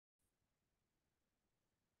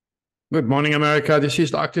Good morning, America. This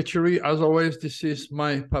is Dr. Churi. As always, this is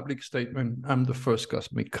my public statement. I'm the first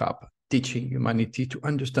cosmic cop teaching humanity to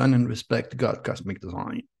understand and respect God's cosmic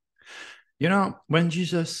design. You know, when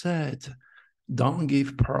Jesus said, don't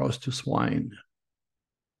give pearls to swine,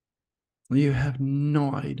 you have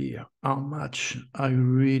no idea how much I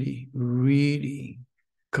really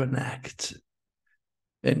connect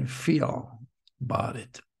and feel about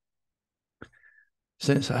it.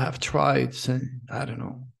 Since I have tried, I don't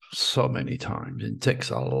know, so many times, it takes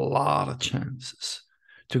a lot of chances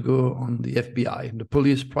to go on the FBI and the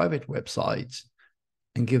police private websites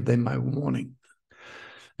and give them my warning.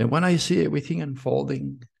 And when I see everything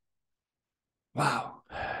unfolding, wow,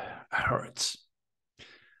 it hurts.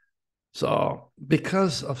 So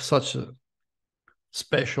because of such a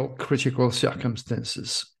special critical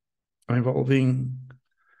circumstances involving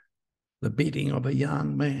the beating of a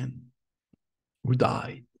young man who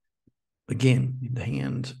died, again, in the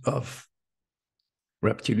hand of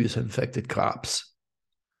reptilians infected cops,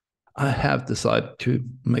 I have decided to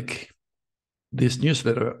make this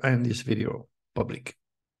newsletter and this video public.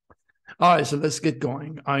 All right, so let's get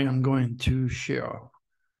going. I am going to share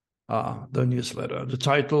the newsletter. The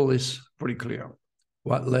title is pretty clear.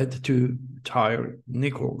 What led to Tyre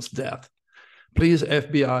Nichols' death? Please,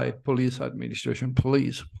 FBI, police administration,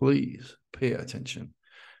 please pay attention.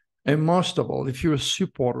 And most of all, if you're a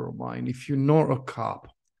supporter of mine, if you know a cop,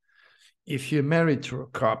 if you're married to a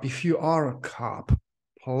cop, if you are a cop,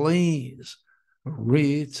 please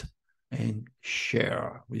read and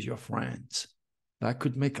share with your friends. That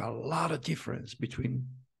could make a lot of difference between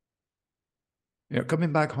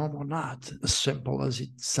coming back home or not, as simple as it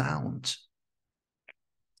sounds.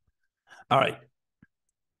 All right.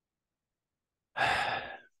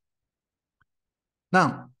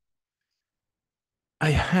 Now, I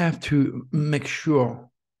have to make sure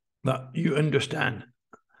that you understand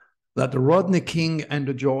that the Rodney King and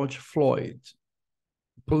the George Floyd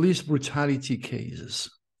police brutality cases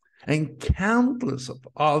and countless of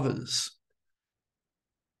others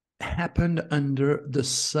happened under the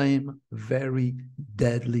same very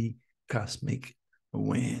deadly cosmic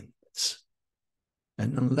winds.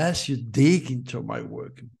 And unless you dig into my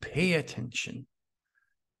work and pay attention,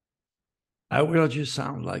 I will just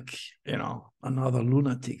sound like, another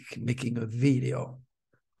lunatic making a video.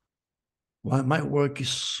 While my work is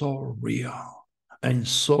so real and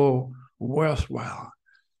so worthwhile,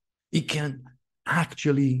 it can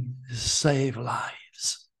actually save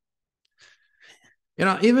lives.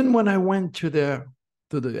 Even when I went to the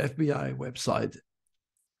FBI website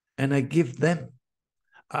and I give them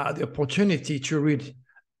the opportunity to read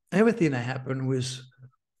everything that happened with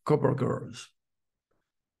Cobra Girls,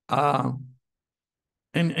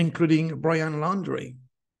 and including Brian Laundrie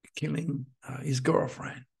killing his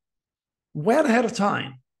girlfriend, well ahead of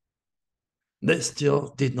time, they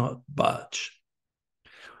still did not budge.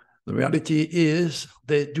 The reality is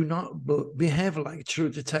they do not behave like true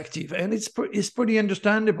detective. And it's pretty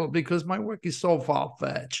understandable because my work is so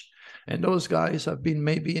far-fetched. And those guys have been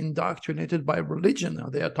maybe indoctrinated by religion.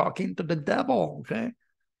 They are talking to the devil, okay?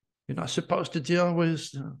 You're not supposed to deal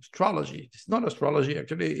with astrology. It's not astrology,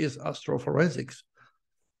 actually, it's astroforensics.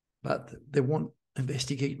 But they won't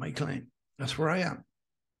investigate my claim. That's where I am.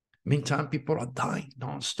 Meantime, people are dying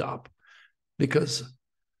nonstop because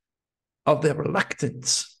of their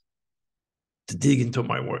reluctance to dig into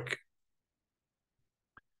my work.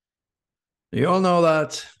 You all know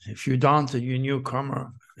that if you don't and you're a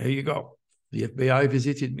newcomer, there you go. The FBI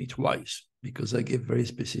visited me twice because I give very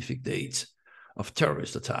specific dates of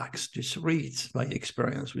terrorist attacks. Just read my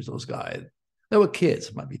experience with those guys. They were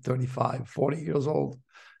kids, might be 35, 40 years old.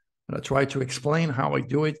 And I try to explain how I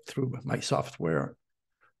do it through my software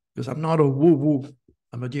because I'm not a woo-woo.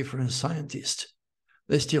 I'm a different scientist.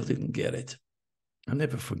 They still didn't get it. I'll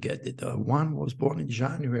never forget it. One was born in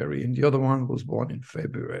January and the other one was born in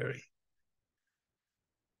February.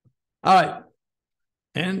 All right.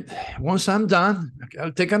 And once I'm done,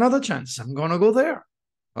 I'll take another chance. I'm going to go there.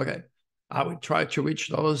 Okay. I will try to reach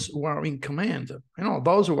those who are in command.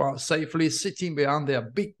 Those who are safely sitting behind their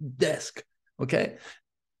big desk. Okay.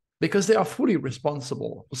 Because they are fully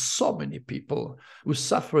responsible for so many people who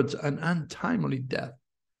suffered an untimely death.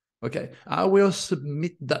 Okay, I will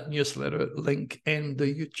submit that newsletter link and the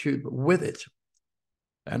YouTube with it.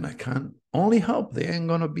 And I can only hope they ain't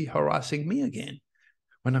going to be harassing me again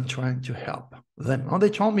when I'm trying to help them. Oh,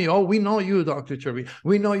 they told me, oh, we know you, Dr. Churi.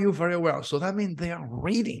 We know you very well. So that means they are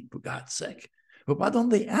reading, for God's sake. But why don't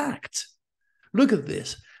they act? Look at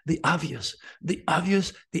this. The obvious, the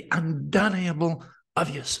undeniable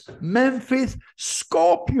obvious. Memphis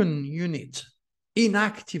Scorpion Unit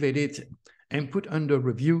inactivated and put under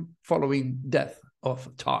review following death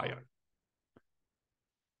of Tyre.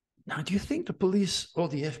 Now, do you think the police or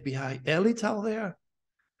the FBI elite out there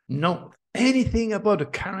know anything about the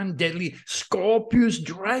current deadly Scorpius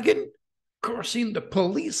dragon cursing the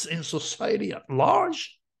police and society at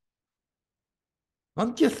large?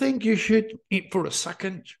 Don't you think you should, for a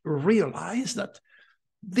second, realize that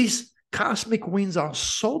these cosmic winds are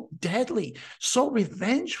so deadly, so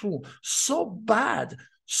revengeful, so bad,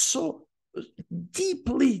 so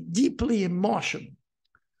deeply, deeply emotional,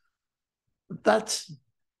 that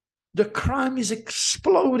the crime is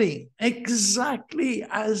exploding exactly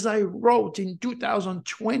as I wrote in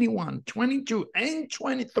 2021, 22, and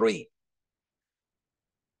 23.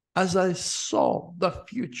 As I saw the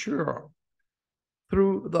future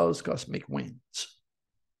through those cosmic winds.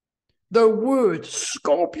 The word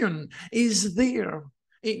scorpion is there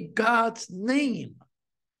in God's name.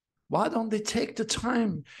 Why don't they take the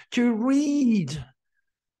time to read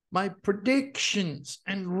my predictions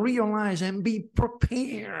and realize and be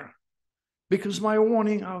prepared? Because my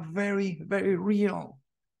warnings are very, very real.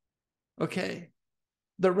 Okay?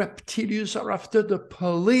 The reptilians are after the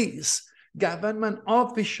police, government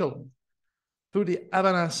official, through the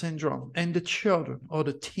Havana syndrome, and the children or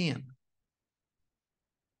the teen.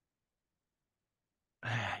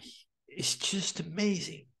 It's just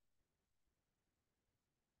amazing.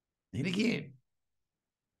 And again,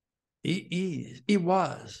 he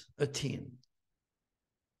was a teen.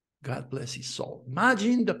 God bless his soul.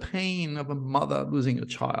 Imagine the pain of a mother losing a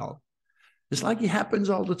child. It's like it happens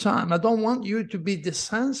all the time. I don't want you to be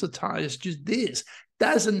desensitized to this.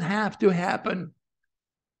 Doesn't have to happen.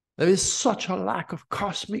 There is such a lack of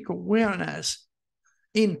cosmic awareness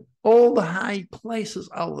in all the high places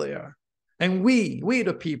out there. And we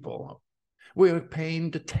the people, we're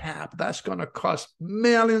paying the tab. That's going to cost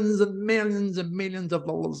millions and millions and millions of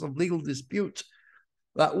dollars of legal disputes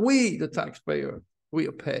that we, the taxpayer,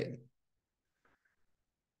 will pay.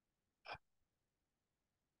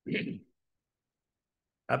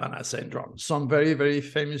 Havana syndrome. Some very, very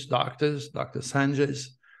famous doctors, Dr.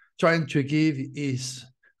 Sanchez, trying to give his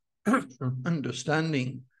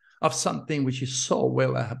understanding of something which is so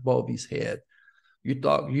well above his head. You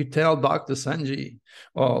tell Dr. Sanji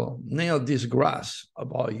or Neil deGrasse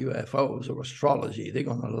about UFOs or astrology, they're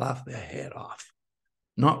going to laugh their head off,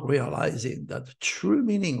 not realizing that the true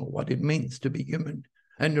meaning of what it means to be human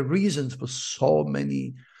and the reasons for so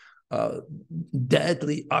many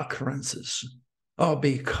deadly occurrences are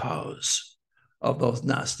because of those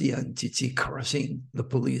nasty entities cursing the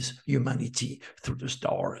police, humanity through the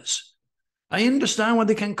stars. I understand when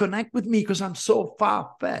they can connect with me because I'm so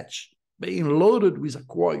far-fetched, being loaded with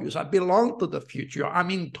Aquarius. I belong to the future.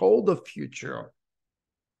 I'm in told the future.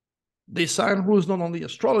 They sign rules not only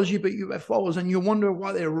astrology, but UFOs, and you wonder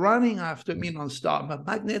why they're running after me nonstop. A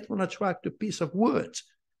magnet will attract a piece of wood.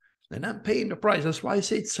 And I'm paying the price. That's why I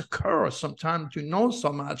say it's a curse sometimes to know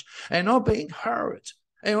so much and not being heard.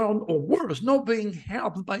 And, or worse, not being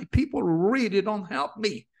helped by people who really don't help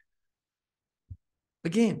me.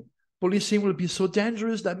 Again, policing will be so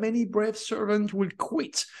dangerous that many brave servants will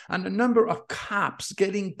quit, and the number of cops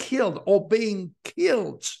getting killed or being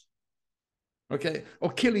killed, okay,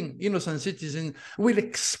 or killing innocent citizens will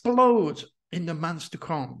explode in the months to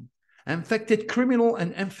come. Infected criminal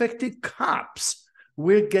and infected cops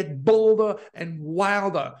will get bolder and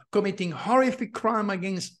wilder, committing horrific crime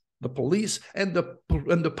against the police and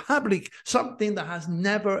the public, something that has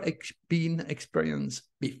never been experienced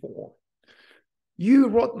before. You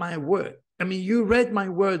wrote my word. I mean, you read my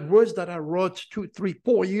words that I wrote 2, 3,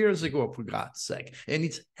 4 years ago, for God's sake, and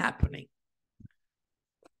it's happening.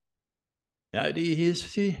 The idea is,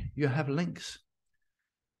 see, you have links.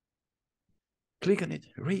 Click on it,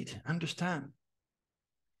 read, understand.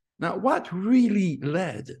 Now, what really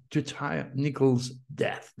led to Tyre Nichols'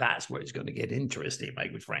 death? That's where it's going to get interesting, my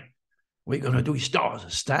good friend. We're going to do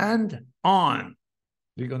stars. Stand on.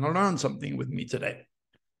 You're going to learn something with me today.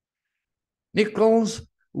 Nichols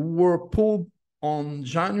were pulled on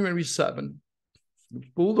January 7th,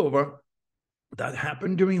 pulled over. That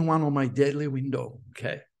happened during one of my deadly window,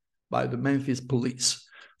 okay, by the Memphis police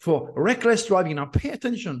for reckless driving. Now, pay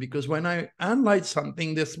attention, because when I analyze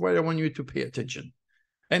something, that's where I want you to pay attention.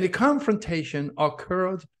 And the confrontation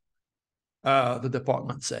occurred, the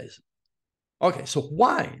department says. Okay, so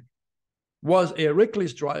why was a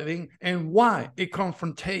reckless driving and why a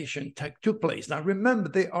confrontation took place? Now, remember,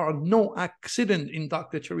 there are no accidents in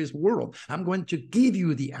Dr. Cherry's world. I'm going to give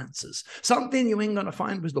you the answers. Something you ain't going to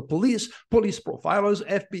find with the police profilers,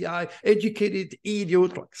 FBI, educated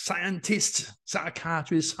idiots like scientists,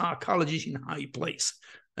 psychiatrists, psychologists in high place.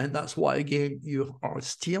 And that's why, again, you are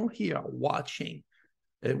still here watching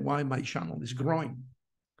and why my channel is growing.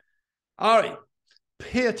 All right,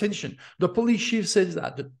 pay attention. The police chief says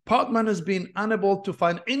that the department has been unable to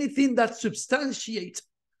find anything that substantiates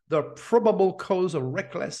the probable cause of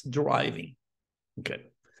reckless driving. Okay.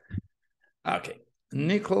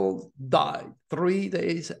 Nichols died 3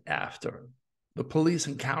 days after the police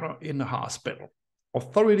encounter in the hospital.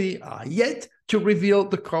 Authorities are yet to reveal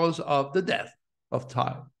the cause of the death of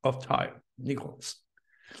Tyre Nichols.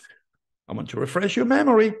 I want to refresh your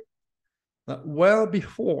memory that well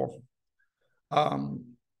before Brian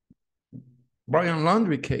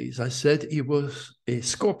Laundrie case, I said he was a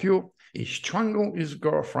Scorpio. He strangled his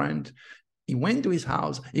girlfriend. He went to his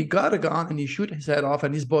house, he got a gun, and he shot his head off,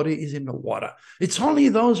 and his body is in the water. It's only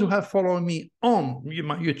those who have followed me on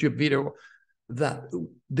my YouTube video that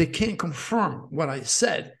they can confirm what I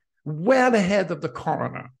said. Well ahead of the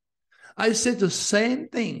coroner. I said the same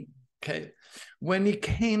thing, okay, when it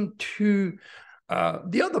came to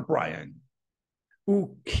the other Brian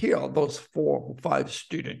who killed those 4 or 5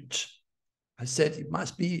 students. I said it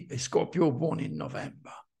must be a Scorpio born in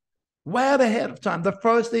November. Well ahead of time, the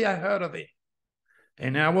first day I heard of it.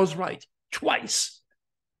 And I was right twice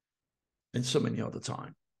and so many other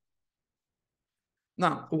times.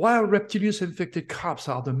 Now, while reptilian-infected cops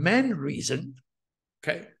are the main reason,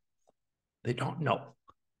 okay, they don't know.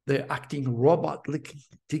 They're acting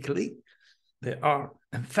robotically. They are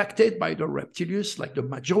infected by the reptilians, like the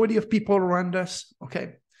majority of people around us,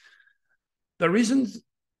 okay? The reason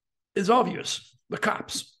is obvious, the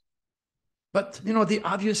cops. But, you know, the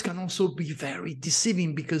obvious can also be very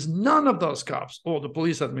deceiving because none of those cops, or the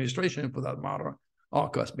police administration for that matter, are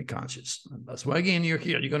cosmic conscious. And that's why, again, you're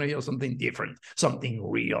here. You're going to hear something different, something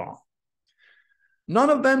real. None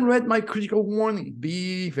of them read my critical warning.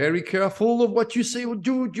 Be very careful of what you say or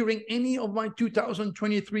do during any of my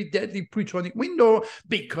 2023 deadly pre-tronic window,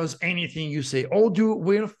 because anything you say or do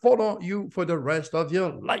will follow you for the rest of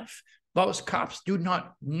your life. Those cops do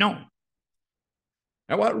not know.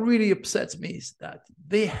 And what really upsets me is that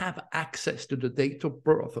they have access to the date of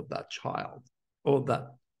birth of that child or that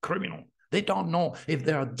criminal. They don't know if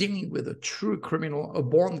they are dealing with a true criminal, a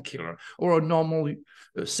born killer, or a normal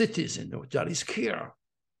citizen that is here.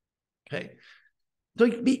 Okay? So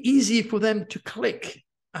it'd be easy for them to click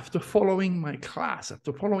after following my class,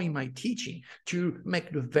 after following my teaching, to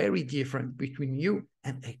make the very difference between you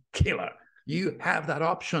and a killer. You have that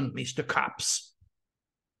option, Mr. Cops.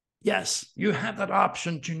 Yes, you have that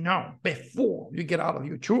option to know before you get out of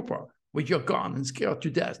your trooper with your gun and scared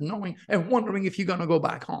to death, knowing and wondering if you're going to go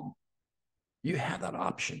back home. You have that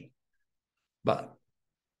option. But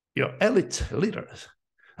your elite leaders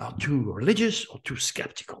are too religious or too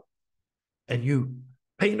skeptical. And you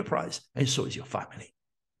pay the price, and so is your family.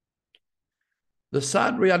 The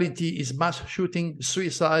sad reality is mass shooting,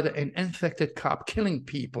 suicide, and infected cop killing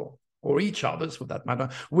people, or each others for that matter,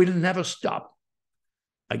 will never stop.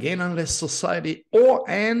 Again, unless society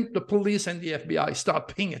and the police and the FBI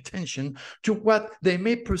start paying attention to what they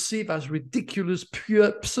may perceive as ridiculous,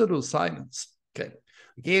 pure pseudoscience. Okay.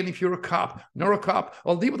 Again, if you're a cop, not a cop,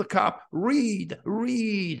 or live with a cop, read,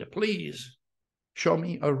 please. Show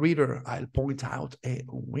me a reader. I'll point out a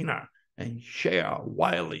winner and share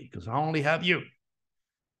widely because I only have you.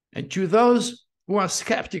 And to those who are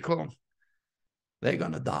skeptical, they're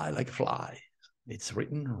going to die like flies. It's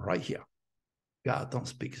written right here. God don't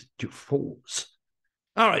speak to fools.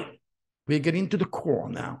 All right, we get into the core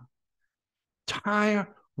now. Tyre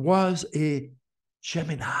was a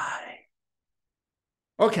Gemini.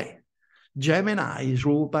 Okay, Gemini is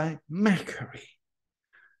ruled by Mercury.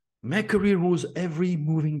 Mercury rules every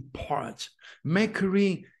moving part.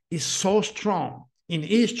 Mercury is so strong in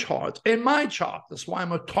his chart and my chart. That's why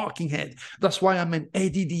I'm a talking head. That's why I'm an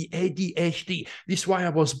ADD, ADHD. This is why I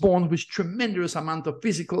was born with tremendous amount of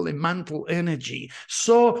physical and mental energy.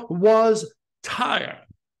 So was Tyre.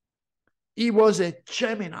 He was a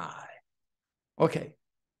Gemini. Okay.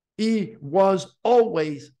 He was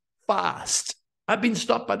always fast. I've been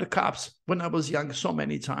stopped by the cops when I was young so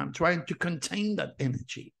many times trying to contain that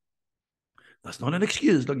energy. That's not an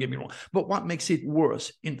excuse, don't get me wrong. But what makes it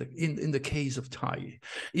worse in the case of Tyre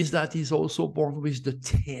is that he's also born with the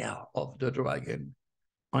tail of the dragon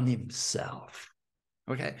on himself.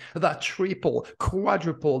 Okay? That triple,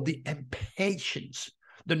 quadruple, the impatience,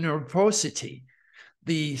 the nervosity,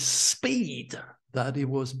 the speed that he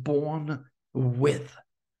was born with.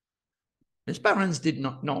 His parents did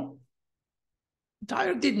not know.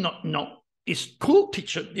 Tyre did not know. His school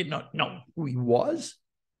teacher did not know who he was.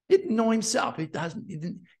 He didn't know himself.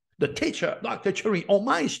 The teacher, Dr. Cherry, or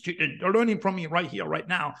my student, they're learning from me right here, right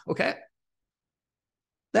now, okay?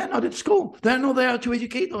 They're not at school. They're not there to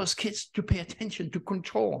educate those kids, to pay attention, to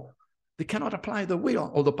control. They cannot apply the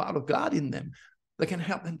will or the power of God in them. They can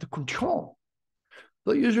help them to control.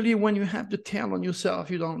 So usually when you have the tail on yourself,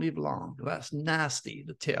 you don't live long. That's nasty,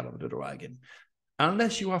 the tail of the dragon.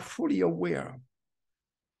 Unless you are fully aware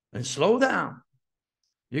and slow down.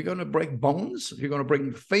 You're going to break bones. You're going to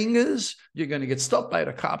break fingers. You're going to get stopped by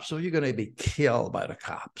the cops, or you're going to be killed by the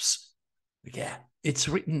cops. Yeah, it's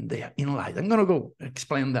written there in light. I'm going to go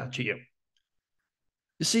explain that to you.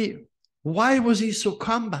 You see, why was he so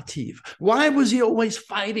combative? Why was he always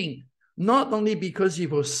fighting? Not only because he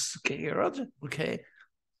was scared, okay?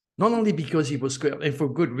 Not only because he was scared, and for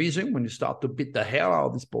good reason when you start to beat the hell out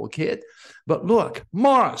of this poor kid, but look,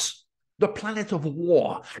 Mars, the planet of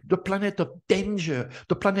war, the planet of danger,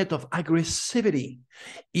 the planet of aggressivity,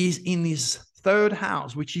 is in his third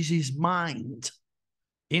house, which is his mind,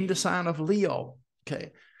 in the sign of Leo.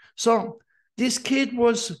 Okay, so this kid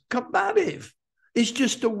was combative. It's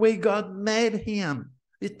just the way God made him.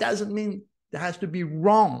 It doesn't mean it has to be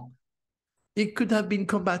wrong. It could have been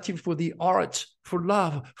combative for the arts, for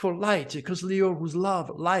love, for light, because Leo was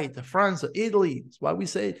love, light. France, Italy, that's why we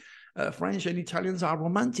say French and Italians are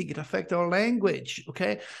romantic. It affects our language,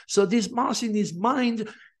 okay? So this Mars in his mind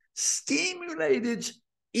stimulated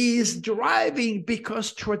his driving,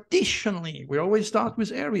 because traditionally, we always start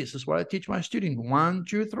with Aries. That's what I teach my students. 1,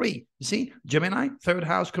 2, 3. You see? Gemini, third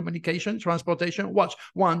house, communication, transportation. Watch.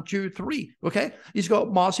 1, 2, 3. Okay? He's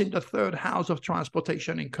got Mars in the third house of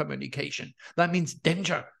transportation and communication. That means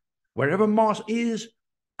danger. Wherever Mars is,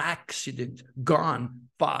 accident, gun,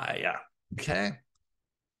 fire. Okay?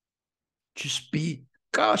 Just be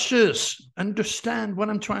cautious. Understand what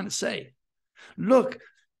I'm trying to say. Look,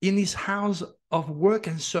 in his house of work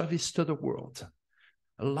and service to the world,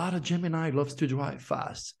 a lot of Gemini loves to drive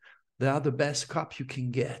fast. They are the best cop you can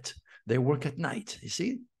get. They work at night, you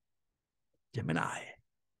see? Gemini.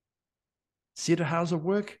 See the house of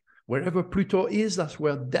work? Wherever Pluto is, that's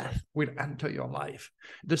where death will enter your life.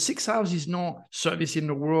 The sixth house is not service in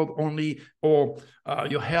the world only, or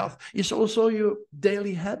your health. It's also your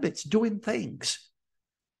daily habits, doing things.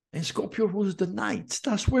 And Scorpio rules the night.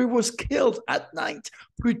 That's where he was killed, at night.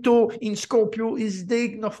 Pluto in Scorpio is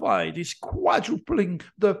dignified. It's quadrupling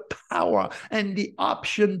the power and the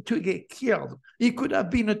option to get killed. He could have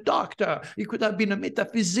been a doctor. He could have been a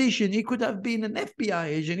metaphysician. He could have been an FBI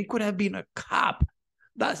agent. He could have been a cop.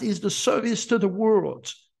 That is the service to the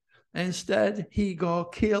world. Instead, he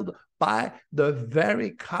got killed by the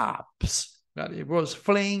very cops that he was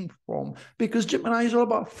fleeing from, because Gemini is all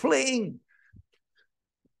about fleeing.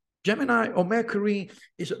 Gemini or Mercury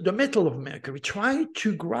is the metal of Mercury. Try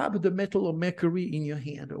to grab the metal of Mercury in your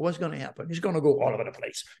hand. What's going to happen? It's going to go all over the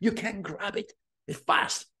place. You can't grab it. It's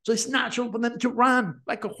fast. So it's natural for them to run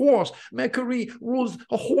like a horse. Mercury rules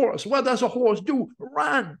a horse. What does a horse do?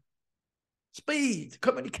 Run. Speed,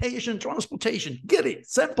 communication, transportation. Get it.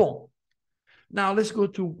 Simple. Now let's go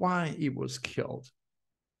to why he was killed.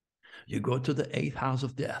 You go to the 8th house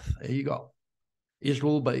of death. There you go. It's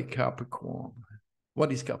ruled by Capricorn.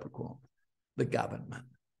 What is Capricorn? The government,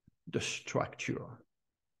 the structure,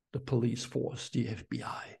 the police force, the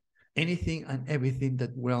FBI, anything and everything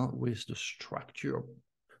that well with the structure,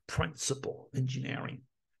 principle, engineering.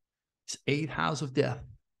 It's 8th house of death.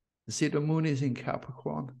 You see, the moon is in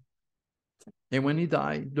Capricorn. And when he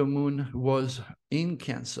died, the moon was in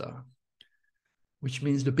Cancer, which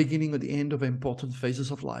means the beginning or the end of important phases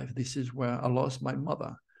of life. This is where I lost my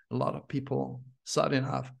mother. A lot of people, sad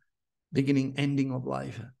enough, beginning, ending of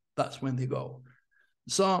life. That's when they go.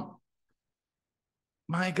 So,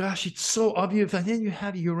 my gosh, it's so obvious. And then you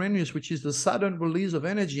have Uranus, which is the sudden release of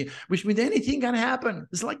energy, which means anything can happen.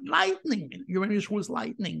 It's like lightning. Uranus was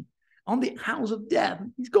lightning. On the house of death,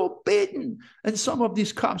 he's got bitten. And some of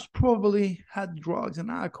these cops probably had drugs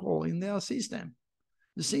and alcohol in their system.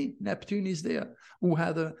 You see, Neptune is there, who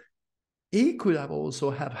had he could have also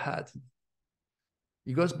have had.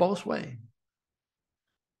 It goes both ways.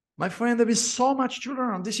 My friend, there is so much to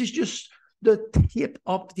learn. This is just the tip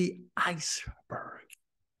of the iceberg.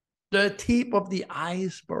 The tip of the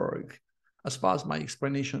iceberg, as far as my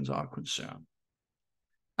explanations are concerned.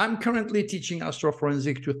 I'm currently teaching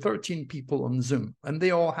astroforensic to 13 people on Zoom, and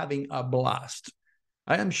they're all having a blast.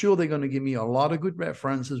 I am sure they're going to give me a lot of good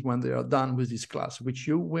references when they are done with this class, which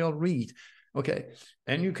you will read. Okay,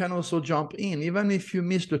 and you can also jump in, even if you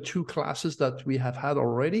missed the 2 classes that we have had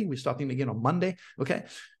already. We're starting again on Monday, okay?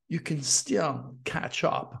 You can still catch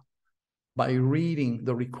up by reading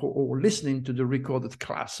the record or listening to the recorded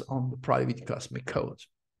class on the private Cosmic Code.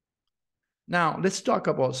 Now, let's talk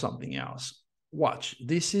about something else. Watch,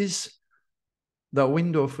 this is the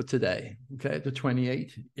window for today, okay, the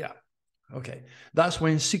 28th, yeah, okay. That's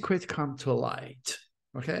when secret come to light,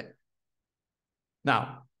 okay?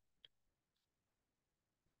 Now,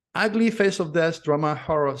 ugly face of death, drama,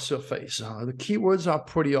 horror, surface. The keywords are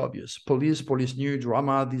pretty obvious. Police news,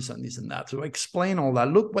 drama, this and that. So explain all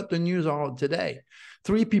that. Look what the news are today.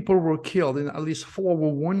 3 people were killed and at least 4 were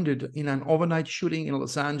wounded in an overnight shooting in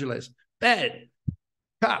Los Angeles. Bad.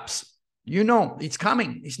 Cops, you know, it's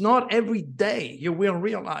coming. It's not every day. You will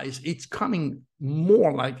realize it's coming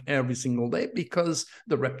more like every single day because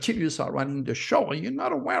the reptilians are running the show. You're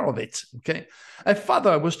not aware of it, okay? A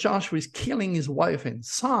father was charged with killing his wife and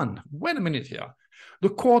son. Wait a minute here. The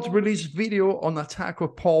court released video on attack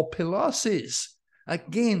of Paul Pelosi's.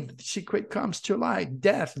 Again, secret comes to light.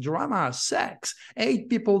 Death, drama, sex. 8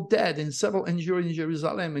 people dead and several injured in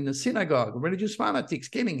Jerusalem in a synagogue. Religious fanatics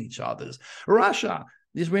killing each other. Russia.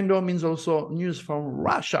 This window means also news from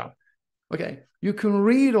Russia. Okay, you can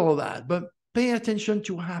read all that, but pay attention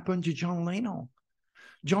to what happened to John Lennon.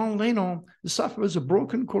 John Lennon suffers a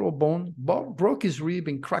broken collarbone, broke his rib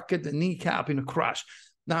and cracked the kneecap in a crash.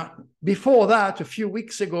 Now, before that, a few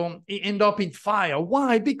weeks ago, he ended up in fire.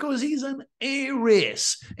 Why? Because he's an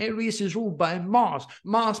Aries. Aries is ruled by Mars.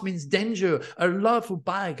 Mars means danger, a love for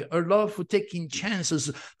bike, a love for taking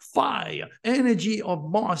chances. Fire, energy of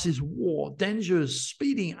Mars is war, danger,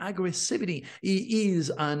 speeding, aggressivity. He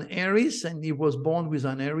is an Aries, and he was born with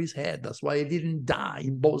an Aries head. That's why he didn't die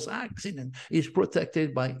in both accidents. He's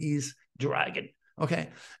protected by his dragon. Okay,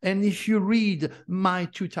 and if you read my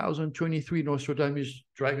 2023 Nostradamus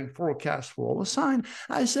Dragon forecast for all the sign,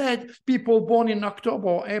 I said people born in October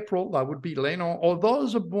or April, that would be Leno, or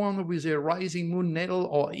those are born with a rising moon natal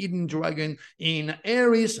or hidden dragon in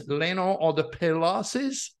Aries, Leno, or the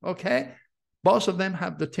Pelosi's, okay? Both of them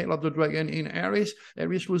have the tail of the dragon in Aries.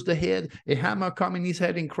 Aries was the head, a hammer come in his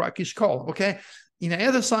head and crack his skull, okay? In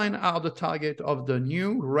either sign are the target of the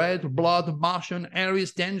new red blood Martian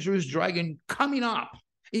Aries dangerous dragon coming up.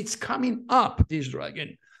 It's coming up, this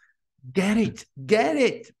dragon. Get it, get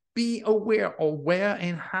it. Be aware of where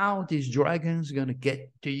and how this dragon's gonna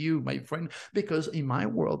get to you, my friend, because in my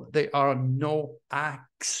world, there are no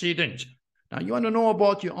accidents. Now, you want to know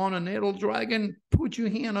about your own natal dragon? Put your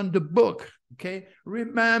hand on the book, okay?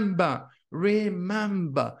 Remember,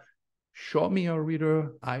 show me a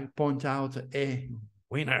reader, I point out a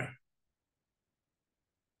winner.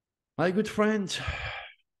 My good friend,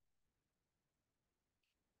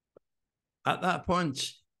 at that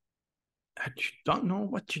point, you don't know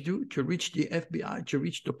what to do to reach the FBI, to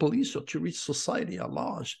reach the police, or to reach society at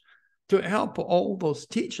large, to help all those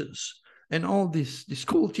teachers and all these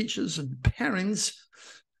school teachers and parents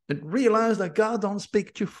and realize that God don't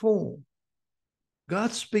speak to fool.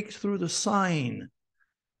 God speaks through the sign.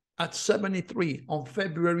 At 73 on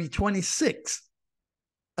February 26th,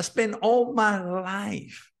 I spent all my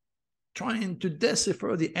life trying to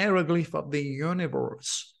decipher the hieroglyph of the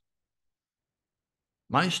universe.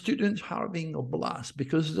 My students are being a blast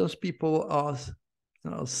because those people are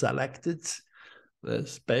selected, they're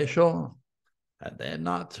special, and they're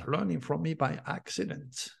not learning from me by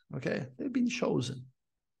accident, okay? They've been chosen.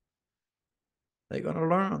 They're going to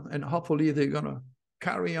learn, and hopefully they're going to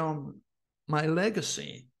carry on my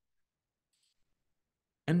legacy.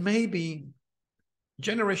 And maybe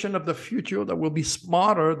generation of the future that will be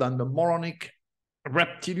smarter than the moronic,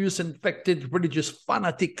 reptilian, infected religious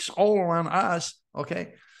fanatics all around us,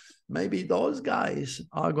 okay? Maybe those guys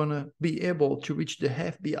are going to be able to reach the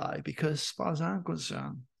FBI because as far as I'm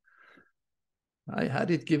concerned, I had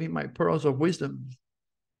it giving my pearls of wisdom,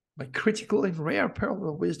 my critical and rare pearls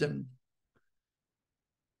of wisdom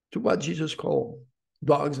to what Jesus called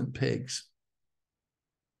dogs and pigs.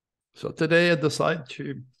 So today I decide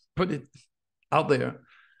to put it out there,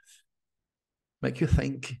 make you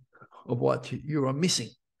think of what you are missing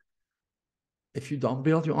if you don't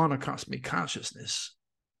build your own cosmic consciousness.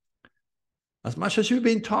 As much as you've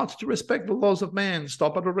been taught to respect the laws of man,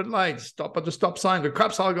 stop at the red light, stop at the stop sign, the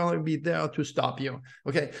cops are going to be there to stop you,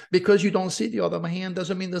 okay? Because you don't see the other hand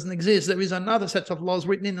doesn't mean it doesn't exist. There is another set of laws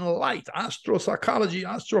written in light, astropsychology,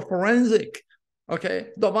 astroforensic, okay?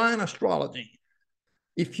 Divine astrology.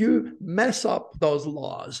 If you mess up those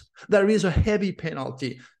laws, there is a heavy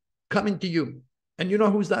penalty coming to you. And you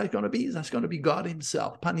know who's that going to be? That's going to be God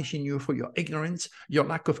himself, punishing you for your ignorance, your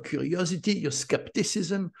lack of curiosity, your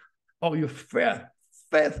skepticism, or your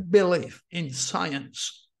faith belief in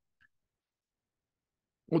science,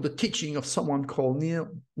 or the teaching of someone called Neil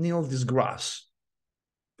deGrasse,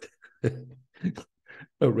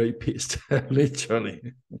 a rapist, literally.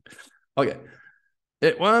 Okay,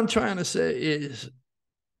 what I'm trying to say is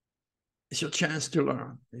It's your chance to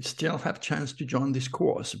learn. You still have a chance to join this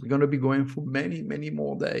course. We're going to be going for many, many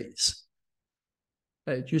more days.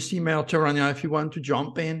 Just email Tyrannia if you want to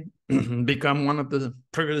jump in, become one of the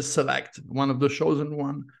privileged select, one of the chosen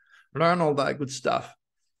one, learn all that good stuff,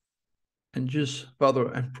 and just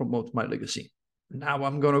further and promote my legacy. Now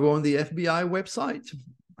I'm going to go on the FBI website.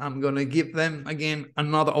 I'm going to give them, again,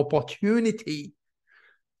 another opportunity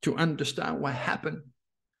to understand what happened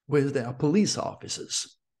with their police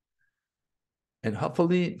officers. And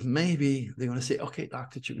hopefully, maybe they're going to say, okay,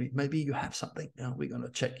 Dr. Chewy, maybe you have something. We're going to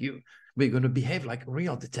check you. We're going to behave like a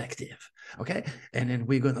real detective, okay? And then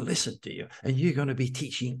we're going to listen to you. And you're going to be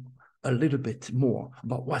teaching a little bit more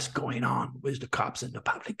about what's going on with the cops and the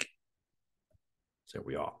public. So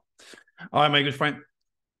we are. All right, my good friend.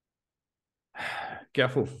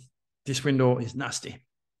 Careful. This window is nasty.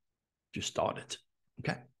 Just started,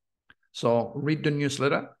 okay? So read the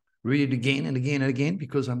newsletter. Read it again and again and again,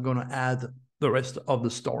 because I'm going to add the rest of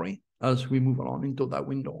the story as we move along into that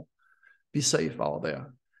window. Be safe out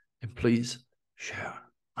there, and please share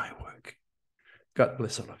my work. God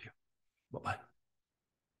bless all of you. Bye-bye.